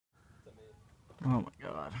Oh my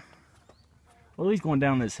god. Well, at least going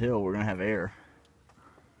down this hill, we're gonna have air.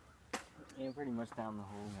 Yeah, pretty much down the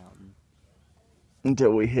whole mountain.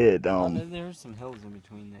 Until we hit, There's some hills in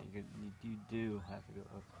between that you do have to go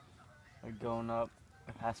up. Like going up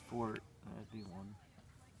past Fort, that'd be one.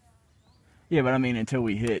 Yeah, but I mean until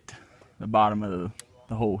we hit the bottom of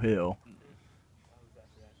the whole hill.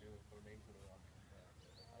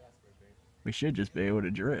 We should just be able to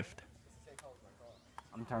drift.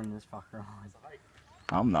 I'm turning this fucker on.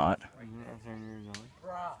 I'm not. Are you gonna turn yours on?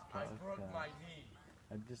 Bruh, I broke my knee.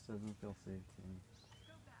 It just doesn't feel safe to me.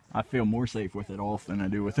 I feel more safe with it off than I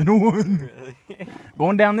do with it on. Really?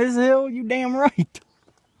 Going down this hill, you damn right.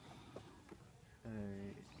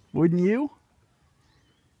 Alright. Wouldn't you?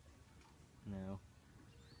 No.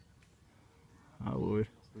 I would.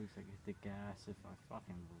 At least I get the gas if I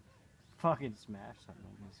fucking smash something.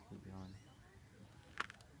 I just keep going.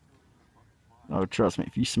 Oh, trust me,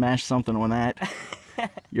 if you smash something on that,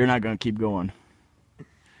 you're not going to keep going.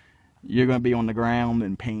 You're going to be on the ground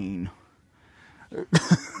in pain.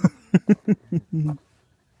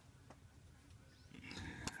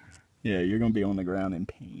 Yeah, you're going to be on the ground in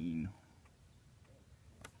pain.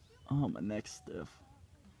 Oh, my neck's stiff.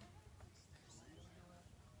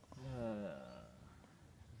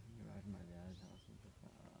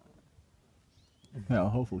 Well,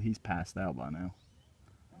 hopefully he's passed out by now.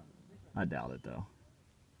 I doubt it, though.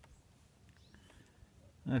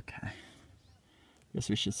 Okay. Guess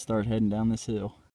we should start heading down this hill.